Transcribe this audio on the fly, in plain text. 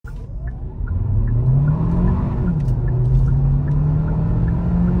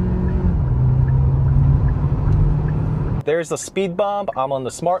there's the speed bump. I'm on the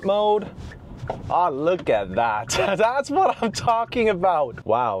smart mode. Ah, look at that. That's what I'm talking about.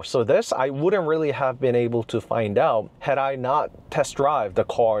 Wow, so this I wouldn't really have been able to find out had I not test drive the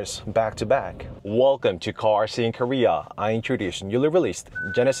cars back to back. Welcome to CarSceneKorea. I introduce newly released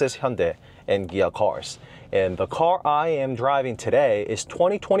Genesis, Hyundai, and Kia cars. And the car I am driving today is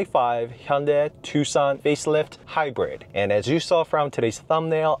 2025 Hyundai Tucson Facelift Hybrid. And as you saw from today's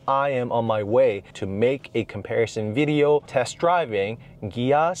thumbnail, I am on my way to make a comparison video test driving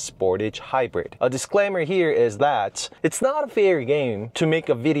Kia Sportage Hybrid. A disclaimer here is that it's not a fair game to make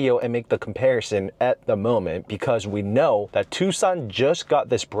a video and make the comparison at the moment, because we know that Tucson just got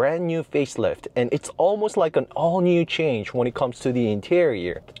this brand new facelift and it's almost like an all-new change when it comes to the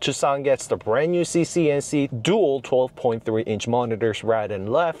interior. Tucson gets the brand new CCNC dual 12.3-inch monitors right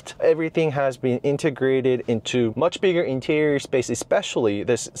and left. Everything has been integrated into much bigger interior space, especially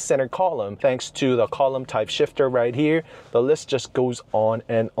this center column, thanks to the column type shifter right here. The list just goes on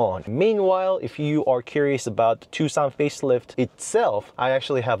and on. Meanwhile, if you are curious about the Tucson facelift itself, I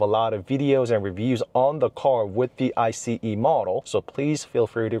actually have a lot of videos and reviews on the car with the ICE model, so please feel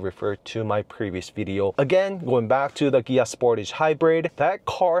free to refer to my previous video. Again, going back to the Kia Sportage Hybrid, that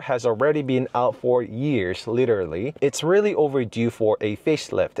car has already been out for years, literally. It's really overdue for a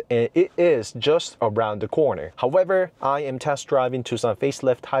facelift, and it is just around the corner. However, I am test driving Tucson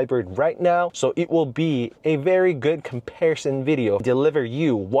Facelift Hybrid right now, so it will be a very good comparison video, deliver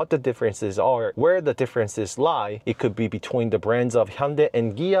you what the differences are, where the differences lie. It could be between the brands of Hyundai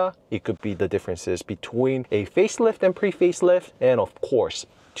and Kia, it could be the differences between a facelift and pre-facelift, and of course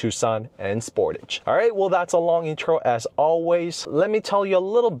Tucson and Sportage. All right, well, that's a long intro as always. Let me tell you a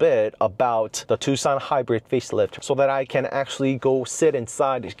little bit about the Tucson Hybrid facelift so that I can actually go sit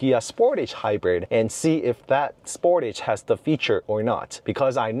inside the Kia Sportage Hybrid and see if that Sportage has the feature or not,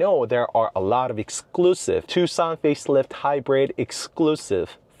 because I know there are a lot of exclusive Tucson Facelift Hybrid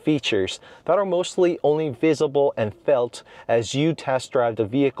exclusive features that are mostly only visible and felt as you test drive the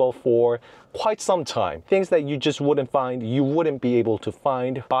vehicle for quite some time. Things that you just wouldn't find, you wouldn't be able to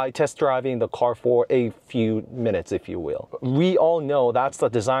find by test driving the car for a few minutes, if you will. We all know that's the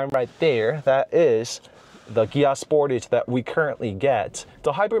design right there. That is the Kia Sportage that we currently get.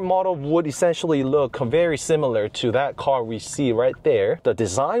 The hybrid model would essentially look very similar to that car we see right there. The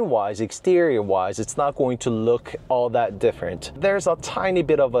design-wise, exterior-wise, it's not going to look all that different. There's a tiny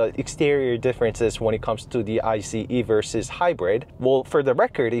bit of exterior differences when it comes to the ICE versus hybrid. Well, for the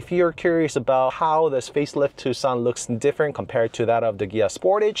record, if you're curious about how this facelift Tucson looks different compared to that of the Kia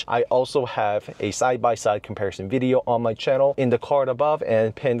Sportage, I also have a side-by-side comparison video on my channel in the card above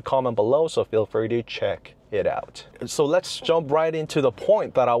and pinned comment below, so feel free to check it out. So let's jump right into the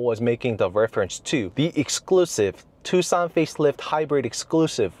point that I was making the reference to. The exclusive Tucson Facelift Hybrid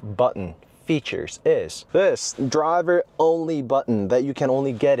exclusive button features is this driver only button that you can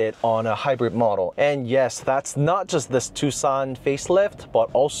only get it on a hybrid model. And yes, that's not just this Tucson facelift,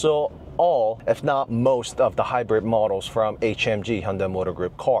 but also all, if not most, of the hybrid models from HMG, Hyundai Motor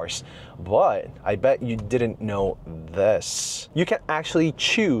Group cars. But I bet you didn't know this. You can actually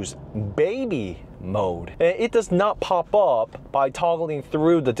choose baby mode. And it does not pop up by toggling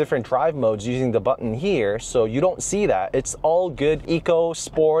through the different drive modes using the button here, so you don't see that. It's all good eco,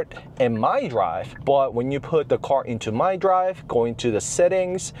 sport, and my drive. But when you put the car into my drive, go into the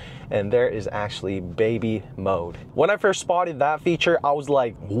settings, and there is actually baby mode. When I first spotted that feature, I was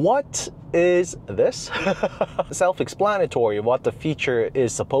like, what is this? Self-explanatory what the feature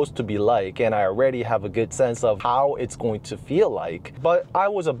is supposed to be like, and I already have a good sense of how it's going to feel like. But I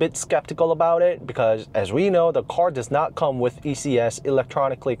was a bit skeptical about it because, as we know, the car does not come with ECS,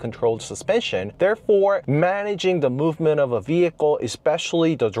 electronically controlled suspension. Therefore, managing the movement of a vehicle,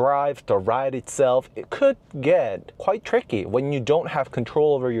 especially the drive, the ride itself, it could get quite tricky when you don't have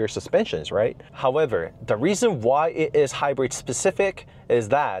control over your suspensions, right? However, the reason why it is hybrid specific is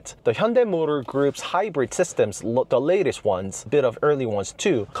that the Hyundai Motor Group's hybrid systems, the latest ones, a bit of early ones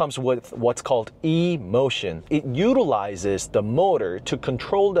too, comes with what's called e-motion. It utilizes the motor to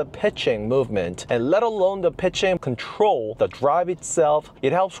control the pitching movement, and let alone the pitching, control the drive itself.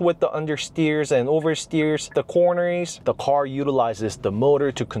 It helps with the understeers and oversteers, the corners. The car utilizes the motor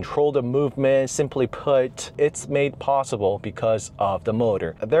to control the movement. Simply put, it's made possible because of the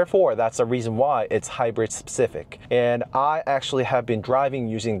motor. Therefore, that's the reason why it's hybrid specific. And I actually have been driving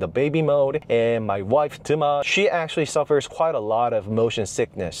using the baby mode, and my wife DumA, she actually suffers quite a lot of motion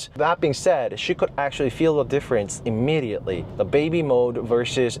sickness. That being said, she could actually feel the difference immediately, the baby mode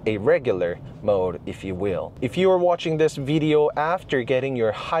versus a regular mode. mode, if you will. If you are watching this video after getting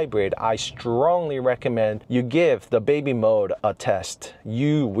your hybrid, I strongly recommend you give the baby mode a test.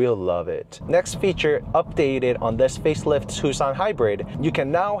 You will love it. Next feature updated on this facelift Tucson Hybrid, you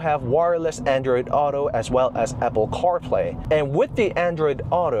can now have wireless Android Auto as well as Apple CarPlay. And with the Android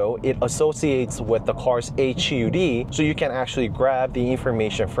Auto, it associates with the car's HUD, so you can actually grab the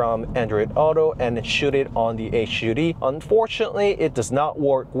information from Android Auto and shoot it on the HUD. Unfortunately, it does not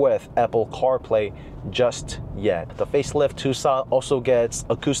work with Apple CarPlay just yet. The facelift Tucson also gets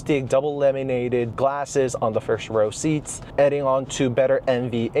acoustic double laminated glasses on the first row seats, adding on to better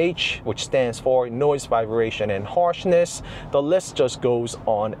NVH, which stands for noise, vibration, and harshness. The list just goes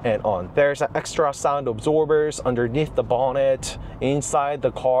on and on. There's extra sound absorbers underneath the bonnet, inside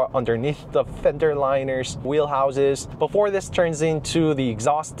the car, underneath the fender liners, wheel houses. Before this turns into the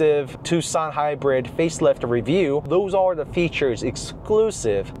exhaustive Tucson Hybrid facelift review, those are the features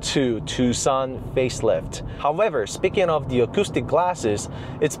exclusive to Tucson facelift. However, speaking of the acoustic glasses,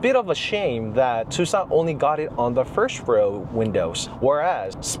 it's a bit of a shame that Tucson only got it on the first row windows,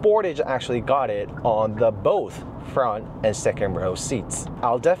 whereas Sportage actually got it on the both front and second row seats.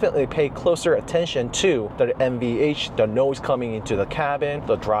 I'll definitely pay closer attention to the NVH, the noise coming into the cabin,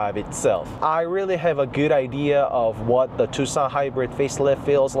 the drive itself. I really have a good idea of what the Tucson Hybrid facelift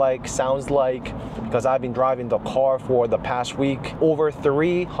feels like, sounds like, because I've been driving the car for the past week. Over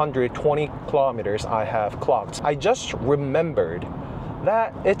 320 kilometers I have clocked. I just remembered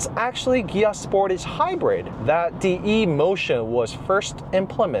that it's actually Kia Sportage Hybrid that the e-motion was first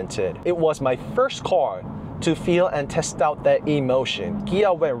implemented. It was my first car to feel and test out that emotion.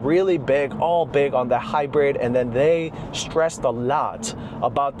 Kia went really big, all big on the hybrid, and then they stressed a lot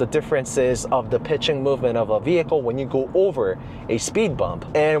about the differences of the pitching movement of a vehicle when you go over a speed bump.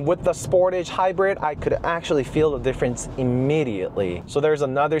 And with the Sportage Hybrid, I could actually feel the difference immediately. So there's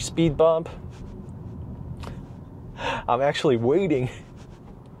another speed bump. I'm actually waiting.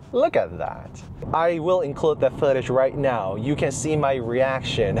 Look at that. I will include that footage right now. You can see my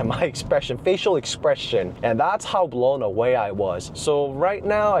reaction and my expression, facial expression, and that's how blown away I was. So right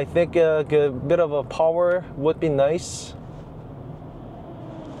now, I think a bit of a power would be nice.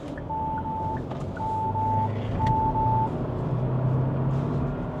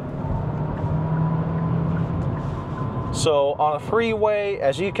 So on a freeway,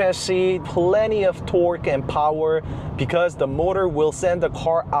 as you can see, plenty of torque and power because the motor will send the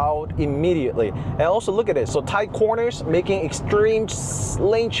car out immediately. And also look at it, so tight corners, making extreme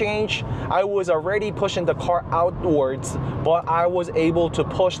lane change. I was already pushing the car outwards, but I was able to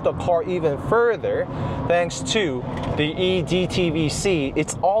push the car even further thanks to the eDTVC.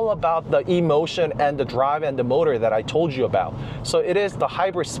 It's all about the e-motion and the drive and the motor that I told you about. So it is the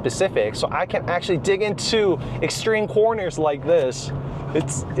hybrid specific, so I can actually dig into extreme corners like this.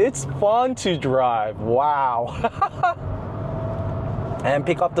 It's fun to drive. Wow. And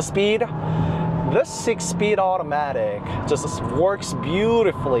pick up the speed. This 6-speed automatic just works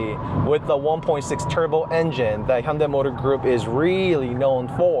beautifully with the 1.6 turbo engine that Hyundai Motor Group is really known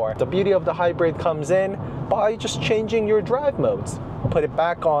for. The beauty of the hybrid comes in by just changing your drive modes. Put it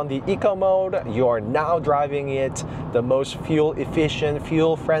back on the eco mode, you are now driving it the most fuel efficient,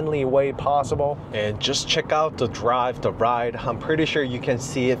 fuel friendly way possible. And just check out the drive, the ride. I'm pretty sure you can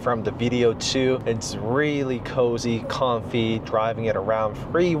see it from the video too. It's really cozy, comfy, driving it around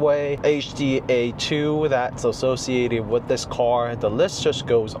freeway. HDA2 that's associated with this car. The list just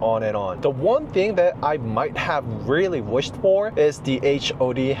goes on and on. The one thing that I might have really wished for is the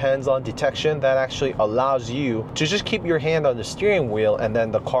HOD, hands-on detection, that actually allows you to just keep your hand on the steering wheel and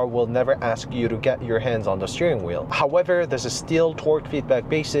then the car will never ask you to get your hands on the steering wheel. However, this is still torque feedback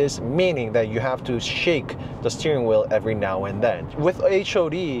basis, meaning that you have to shake the steering wheel every now and then. With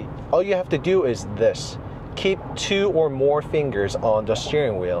HOD, all you have to do is this. Keep 2 or more fingers on the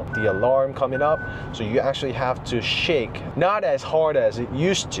steering wheel. The alarm coming up, so you actually have to shake, not as hard as it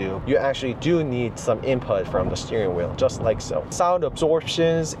used to. You actually do need some input from the steering wheel, just like so. Sound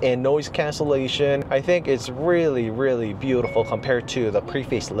absorptions and noise cancellation, I think it's really beautiful compared to the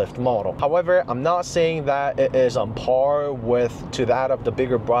pre-facelift model. However, I'm not saying that it is on par to that of the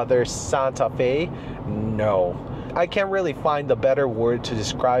bigger brother Santa Fe. No. I can't really find a better word to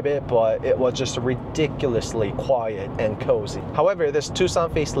describe it, but it was just ridiculously quiet and cozy. However, this Tucson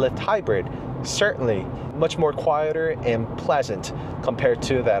Facelift Hybrid certainly much more quieter and pleasant compared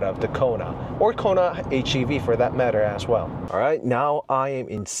to that of the Kona or Kona HEV for that matter as well. All right, now I am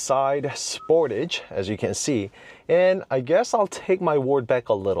inside Sportage, as you can see, and I guess I'll take my word back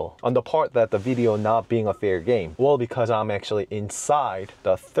a little on the part that the video not being a fair game. Well, because I'm actually inside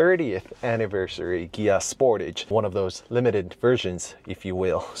the 30th anniversary Kia Sportage, one of those limited versions, if you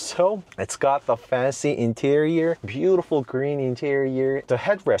will. So it's got the fancy interior, beautiful green interior. The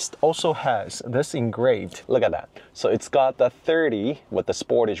headrest also has this engraved, look at that. So it's got the 30 with the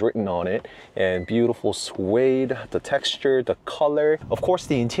Sportage written on it, and beautiful suede, the texture, the color. Of course,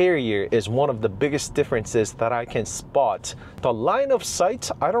 the interior is one of the biggest differences that I can spot. The line of sight,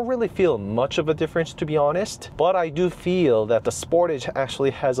 I don't really feel much of a difference, to be honest, but I do feel that the Sportage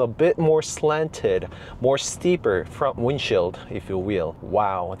actually has a bit more slanted, more steeper front windshield, if you will.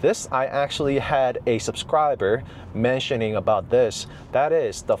 Wow, this I actually had a subscriber mentioning about this. That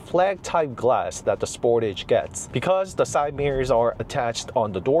is the flag type glass that the Sportage gets. Because the side mirrors are attached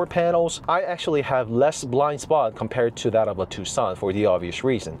on the door panels, I actually have less blind spot compared to that of a Tucson for the obvious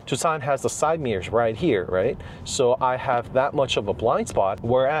reason. Tucson has the side mirrors right here, right? So I have that much of a blind spot,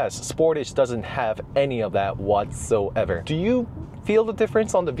 whereas Sportage doesn't have any of that whatsoever. Do you feel the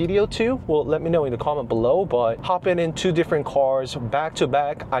difference on the video too? Well, let me know in the comment below, but hopping in two different cars back to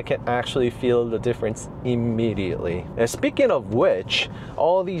back, I can actually feel the difference immediately. And speaking of which,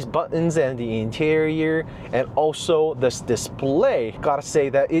 all these buttons and the interior and also this display, gotta say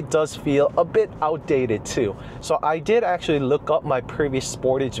that it does feel a bit outdated too. So I did actually look up my previous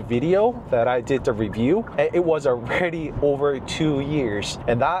Sportage video that I did the review, and it was already over 2 years,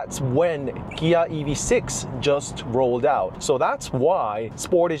 and that's when Kia EV6 just rolled out. So that's why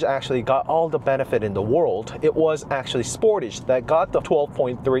Sportage actually got all the benefit in the world. It was actually Sportage that got the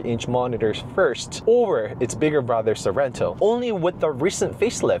 12.3-inch monitors first over its bigger brother Sorento. Only with the recent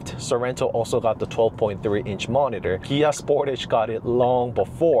facelift, Sorento also got the 12.3-inch monitor. Kia Sportage got it long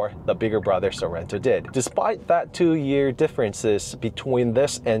before the bigger brother Sorento did. Despite that 2-year differences between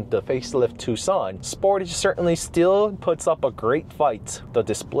this and the facelift Tucson, Sportage certainly still puts up a great fight. The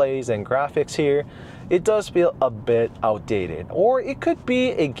displays and graphics here, it does feel a bit outdated, or it could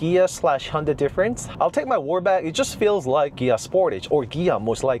be a Kia/Hyundai difference. I'll take my word back, it just feels like Kia Sportage, or Kia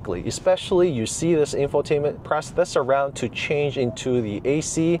most likely. Especially you see this infotainment, press this around to change into the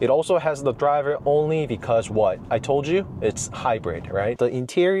AC. It also has the driver only because what? I told you, it's hybrid, right? The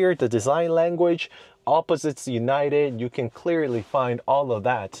interior, the design language, opposites united, you can clearly find all of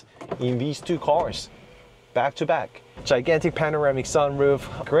that in these two cars, back to back. Gigantic panoramic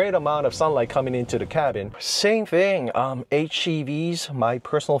sunroof, great amount of sunlight coming into the cabin. Same thing, HEVs, my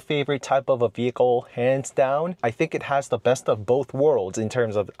personal favorite type of a vehicle, hands down. I think it has the best of both worlds in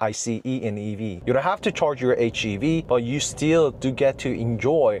terms of ICE and EV. You don't have to charge your HEV, but you still do get to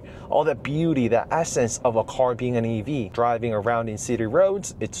enjoy all the beauty, the essence of a car being an EV. Driving around in city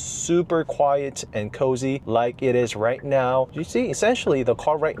roads, it's super quiet and cozy like it is right now. You see, essentially the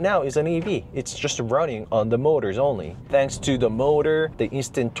car right now is an EV. It's just running on the motors only. Thanks to the motor, the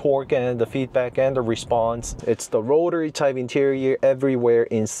instant torque and the feedback and the response. It's the rotary type interior everywhere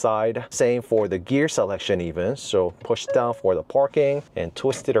inside. Same for the gear selection even. So push down for the parking and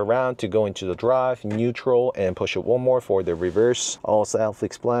twist it around to go into the drive, neutral, and push it one more for the reverse. All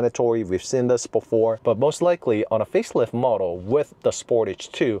self-explanatory, we've seen this before. But most likely on a facelift model with the Sportage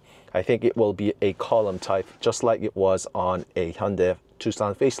 2, I think it will be a column type, just like it was on a Hyundai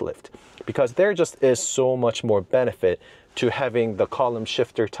Tucson facelift, because there just is so much more benefit to having the column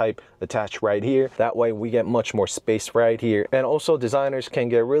shifter type attached right here. That way we get much more space right here, and also designers can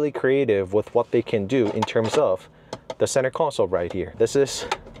get really creative with what they can do in terms of the center console right here. This is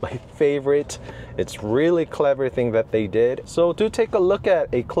my favorite. It's really clever thing that they did. So do take a look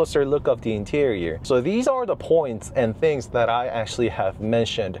at a closer look of the interior. So these are the points and things that I actually have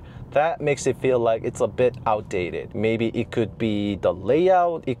mentioned that makes it feel like it's a bit outdated. Maybe it could be the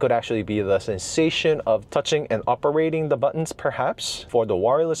layout, it could actually be the sensation of touching and operating the buttons perhaps. For the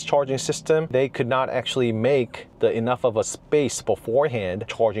wireless charging system, they could not actually make enough of a space beforehand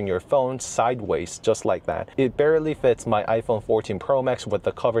charging your phone sideways just like that. It barely fits my iPhone 14 Pro Max with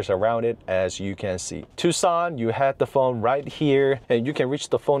the covers around it, as you can see. Tucson, you had the phone right here and you can reach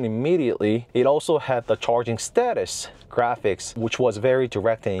the phone immediately. It also had the charging status graphics, which was very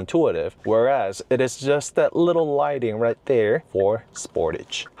direct and intuitive, whereas it is just that little lighting right there for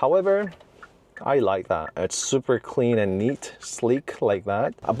Sportage. However, I like that. It's super clean and neat, sleek like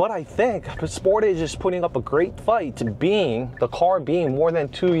that. But I think Sportage is putting up a great fight, being the car being more than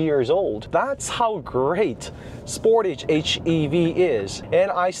 2 years old. That's how great Sportage HEV is.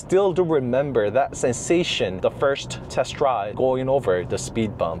 And I still do remember that sensation, the first test drive going over the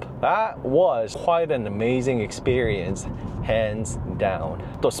speed bump. That was quite an amazing experience, hands down.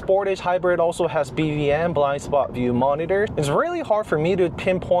 The Sportage Hybrid also has BVM, blind spot view monitor. It's really hard for me to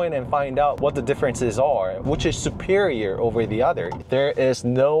pinpoint and find out what the differences are, which is superior over the other. There is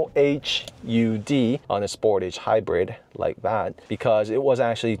no HUD on a Sportage Hybrid like that, because it was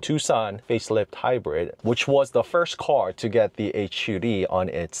actually Tucson Facelift Hybrid, which was the first car to get the HUD on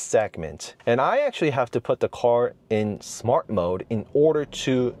its segment. And I actually have to put the car in smart mode in order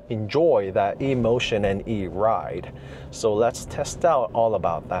to enjoy that emotion and e-ride. So let's test out all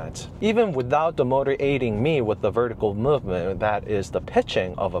about that. Even without the motor aiding me with the vertical movement that is the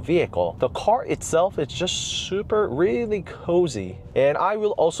pitching of a vehicle, the car itself is just super really cozy. And I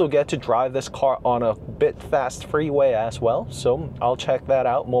will also get to drive this car on a bit fast freeway as well, so I'll check that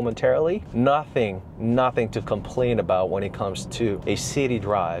out momentarily. Nothing to complain about when it comes to a city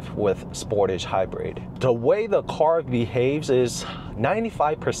drive with Sportage Hybrid. The way the car behaves is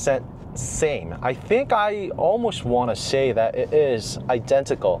 95% same. I think I almost want to say that it is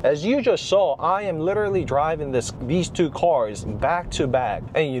identical. As you just saw, I am literally driving these two cars back to back.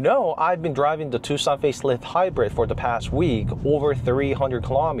 And you know, I've been driving the Tucson Facelift Hybrid for the past week, over 300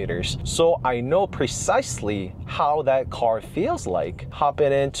 kilometers. So I know precisely how that car feels like.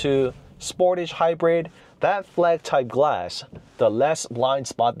 Hopping into Sportage Hybrid, that flag type glass, the less blind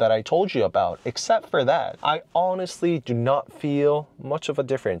spot that I told you about, except for that, I honestly do not feel much of a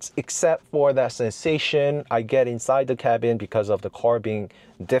difference, except for that sensation I get inside the cabin because of the car being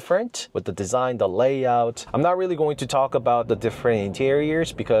different with the design, the layout. I'm not really going to talk about the different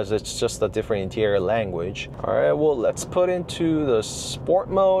interiors because it's just a different interior language. All right, well, let's put into the sport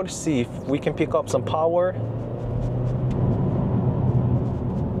mode, see if we can pick up some power.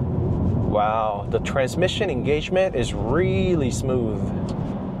 Wow, the transmission engagement is really smooth.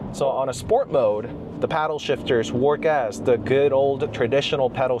 So on a sport mode, the paddle shifters work as the good old traditional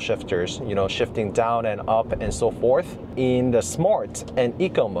paddle shifters, you know, shifting down and up and so forth. In the smart and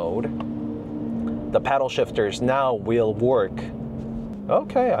eco mode, the paddle shifters now will work.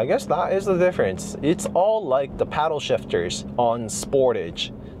 Okay, I guess that is the difference. It's all like the paddle shifters on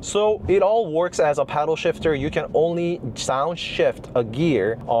Sportage. So it all works as a paddle shifter. You can only downshift a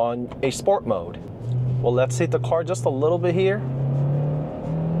gear on a sport mode. Well, let's hit the car just a little bit here.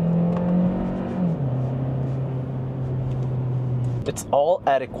 It's all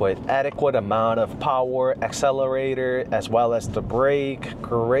adequate amount of power, accelerator, as well as the brake.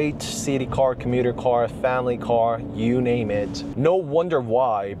 Great city car, commuter car, family car, you name it. No wonder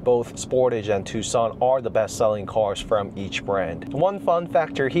why both Sportage and Tucson are the best-selling cars from each brand. One fun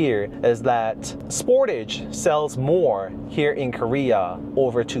factor here is that Sportage sells more here in Korea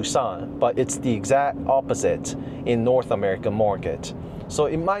over Tucson, but it's the exact opposite in North American market. So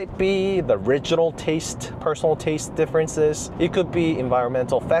it might be the regional taste, personal taste differences. It could be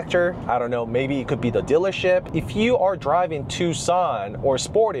environmental factor. I don't know, maybe it could be the dealership. If you are driving Tucson or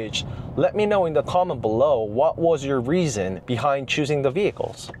Sportage, let me know in the comment below what was your reason behind choosing the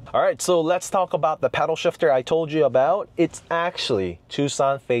vehicles. All right, so let's talk about the paddle shifter I told you about. It's actually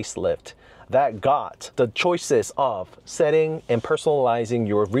Tucson Facelift that got the choices of setting and personalizing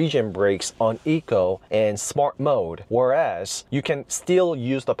your region brakes on eco and smart mode, whereas you can still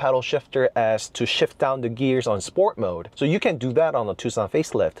use the paddle shifter as to shift down the gears on sport mode. So you can do that on a Tucson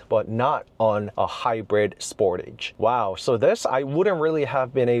Facelift, but not on a hybrid Sportage. Wow, so this I wouldn't really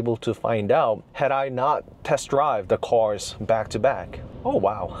have been able to find out had I not test drive the cars back to back. Oh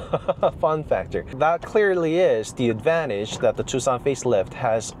wow, fun factor. That clearly is the advantage that the Tucson Facelift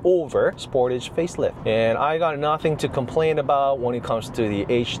has over Sportage Facelift. And I got nothing to complain about when it comes to the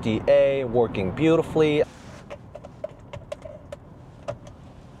HDA working beautifully.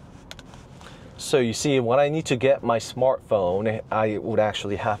 So you see, when I need to get my smartphone, I would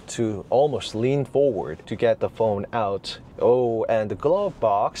actually have to almost lean forward to get the phone out. Oh, and the glove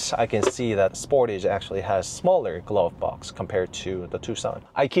box, I can see that Sportage actually has smaller glove box compared to the Tucson.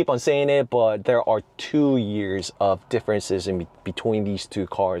 I keep on saying it, but there are 2 years of differences in between these two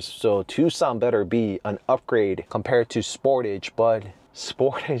cars. So Tucson better be an upgrade compared to Sportage, but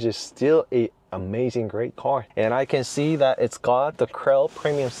Sportage is still a amazing great car. And I can see that it's got the Krell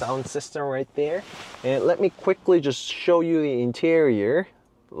premium sound system right there. And let me quickly just show you the interior.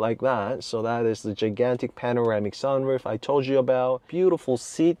 like that. So that is the gigantic panoramic sunroof I told you about. Beautiful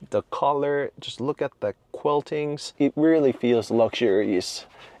seat, the color, just look at the quiltings. It really feels luxurious.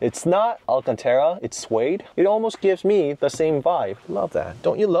 It's not Alcantara, it's suede. It almost gives me the same vibe. Love that.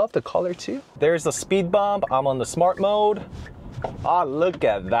 Don't you love the color too? There's the speed bump. I'm on the smart mode. Ah, look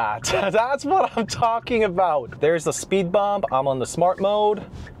at that. That's what I'm talking about. There's the speed bump. I'm on the smart mode.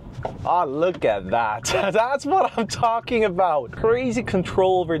 Ah, look at that. That's what I'm talking about. Crazy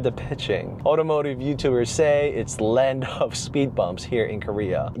control over the pitching. Automotive YouTubers say it's land of speed bumps here in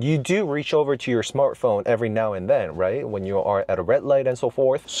Korea. You do reach over to your smartphone every now and then, right? When you are at a red light and so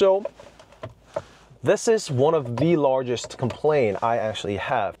forth. So this is one of the largest complaints I actually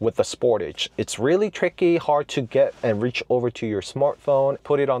have with the Sportage. It's really tricky, hard to get and reach over to your smartphone,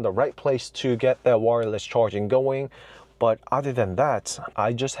 put it on the right place to get that wireless charging going. But other than that,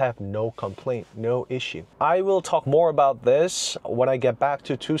 I just have no complaint, no issue. I will talk more about this when I get back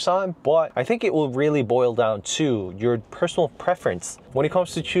to Tucson, but I think it will really boil down to your personal preference when it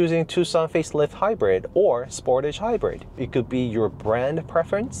comes to choosing Tucson Facelift Hybrid or Sportage Hybrid. It could be your brand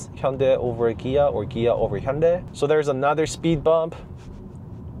preference, Hyundai over Kia or Kia over Hyundai. So there's another speed bump.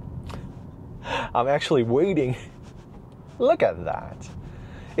 I'm actually waiting. Look at that.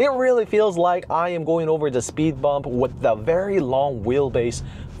 It really feels like I am going over the speed bump with the very long wheelbase,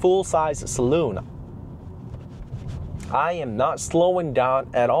 full-size saloon. I am not slowing down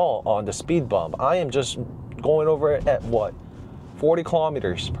at all on the speed bump. I am just going over it at what? 40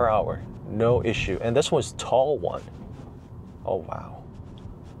 kilometers per hour. No issue. And this was tall one. Oh wow.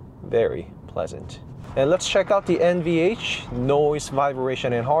 Very pleasant. And let's check out the NVH, noise,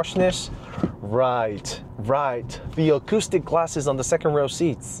 vibration, and harshness. Right. The acoustic glasses on the second row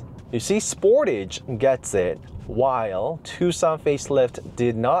seats. You see, Sportage gets it, while Tucson Facelift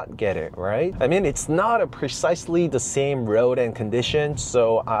did not get it, right? I mean, it's not precisely the same road and condition,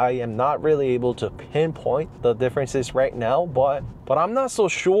 so I am not really able to pinpoint the differences right now, but I'm not so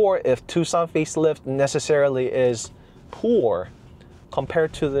sure if Tucson Facelift necessarily is poor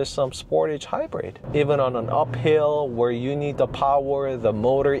compared to this Sportage Hybrid. Even on an uphill where you need the power, the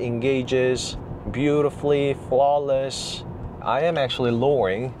motor engages beautifully, flawless. I am actually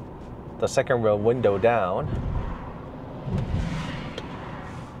lowering the second row window down.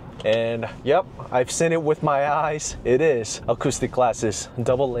 And yep, I've seen it with my eyes. It is acoustic glasses,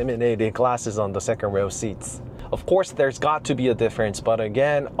 double laminated glasses on the second row seats. Of course, there's got to be a difference, but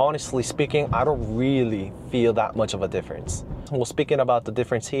again, honestly speaking, I don't really feel that much of a difference. Well, speaking about the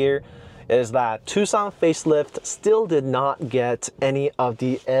difference here, is that Tucson Facelift still did not get any of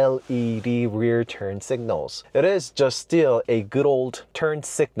the LED rear turn signals. It is just still a good old turn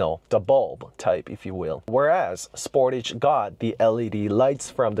signal, the bulb type, if you will. Whereas Sportage got the LED lights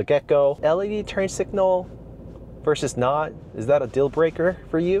from the get-go. LED turn signal versus not, is that a deal breaker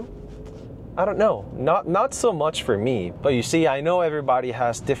for you? I don't know, not so much for me. But you see, I know everybody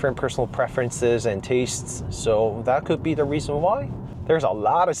has different personal preferences and tastes, so that could be the reason why. There's a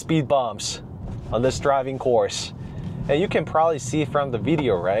lot of speed bumps on this driving course. And you can probably see from the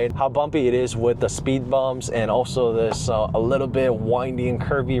video, right, how bumpy it is with the speed bumps and also this a little bit windy and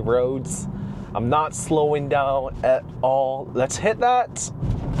curvy roads. I'm not slowing down at all. Let's hit that.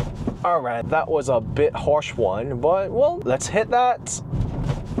 All right, that was a bit harsh one, but well, let's hit that.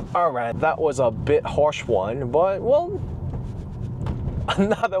 All right, that was a bit harsh one, but well,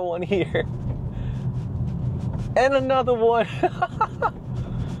 another one here. And another one.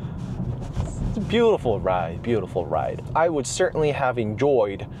 Beautiful ride, beautiful ride. I would certainly have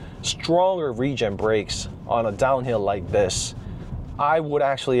enjoyed stronger regen brakes on a downhill like this. I would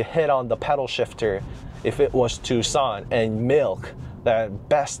actually hit on the pedal shifter if it was Tucson and milk that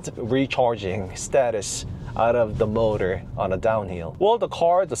best recharging status out of the motor on a downhill. Well, the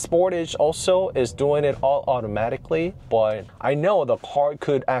car, the Sportage, also is doing it all automatically, but I know the car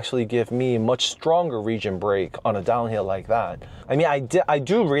could actually give me much stronger regen brake on a downhill like that. I mean, I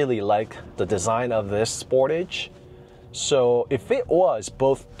do really like the design of this Sportage. So if it was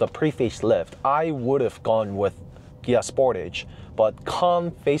both the pre-facelift, I would have gone with Kia Sportage, but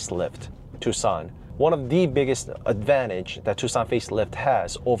come facelift Tucson, one of the biggest advantage that Tucson Facelift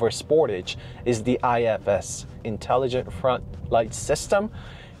has over Sportage is the IFS, Intelligent Front Light System.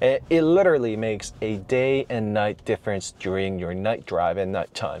 It literally makes a day and night difference during your night drive and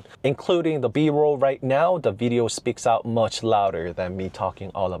nighttime. Including the B-roll right now, the video speaks out much louder than me talking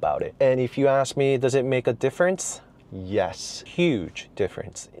all about it. And if you ask me, does it make a difference? Yes, huge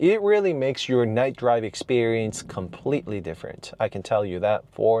difference. It really makes your night drive experience completely different. I can tell you that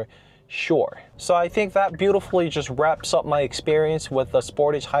for sure. So I think that beautifully just wraps up my experience with the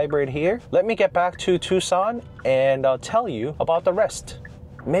Sportage Hybrid here. Let me get back to Tucson and I'll tell you about the rest.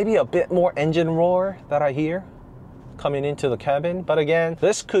 maybe a bit more engine roar that I hear coming into the cabin. But again,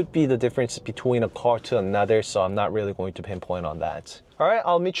 this could be the difference between a car to another, so I'm not really going to pinpoint on that. All right,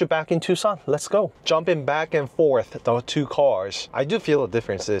 I'll meet you back in Tucson. Let's go. Jumping back and forth the two cars, I do feel the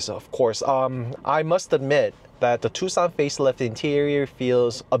differences, of course. I must admit that the Tucson Facelift interior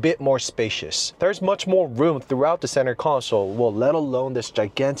feels a bit more spacious. There's much more room throughout the center console, well, let alone this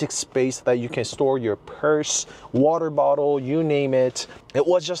gigantic space that you can store your purse, water bottle, you name it. It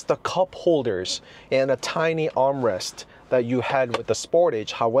was just the cup holders and a tiny armrest that you had with the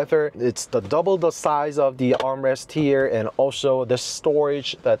Sportage. However, it's double the size of the armrest here, and also the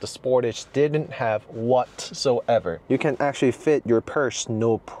storage that the Sportage didn't have whatsoever. You can actually fit your purse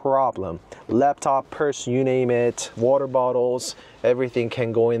no problem. Laptop, purse, you name it, water bottles, everything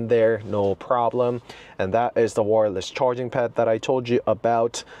can go in there, no problem. And that is the wireless charging pad that I told you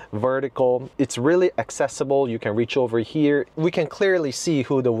about. Vertical, it's really accessible. You can reach over here. We can clearly see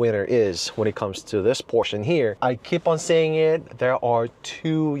who the winner is when it comes to this portion here. I keep on saying it, there are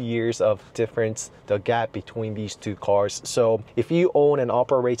 2 years of difference, the gap between these two cars. So if you own and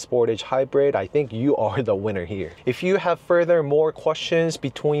operate Sportage Hybrid, I think you are the winner here. If you have more questions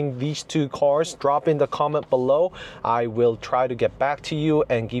between these two cars, drop in the comment below. I will try to get back to you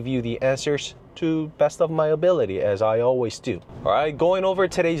and give you the answers to best of my ability, as I always do. All right, going over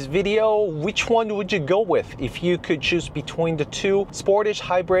today's video, which one would you go with if you could choose between the two? Sportage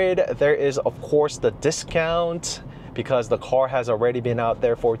Hybrid, there is of course the discount because the car has already been out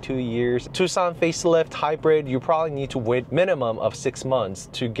there for 2 years. Tucson Facelift Hybrid, you probably need to wait minimum of 6 months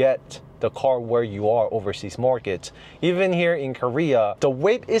to get the car where you are overseas market. Even here in Korea, the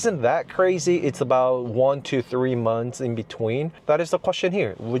wait isn't that crazy. It's about 1 to 3 months in between. That is the question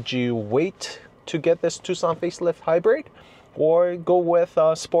here. Would you wait to get this Tucson Facelift Hybrid, or go with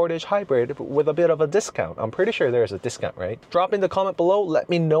a Sportage Hybrid with a bit of a discount? I'm pretty sure there's a discount, right? Drop in the comment below, let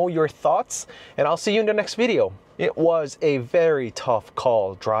me know your thoughts, and I'll see you in the next video. It was a very tough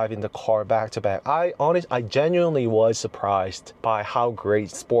call driving the car back to back. I genuinely was surprised by how great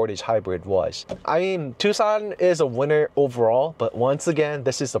Sportage Hybrid was. I mean, Tucson is a winner overall, but once again,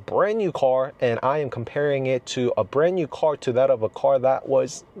 this is a brand new car, and I am comparing it to a brand new car to that of a car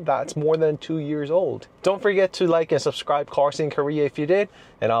that's more than 2 years old. Don't forget to like and subscribe CarSceneKorea if you did,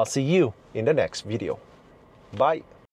 and I'll see you in the next video. Bye.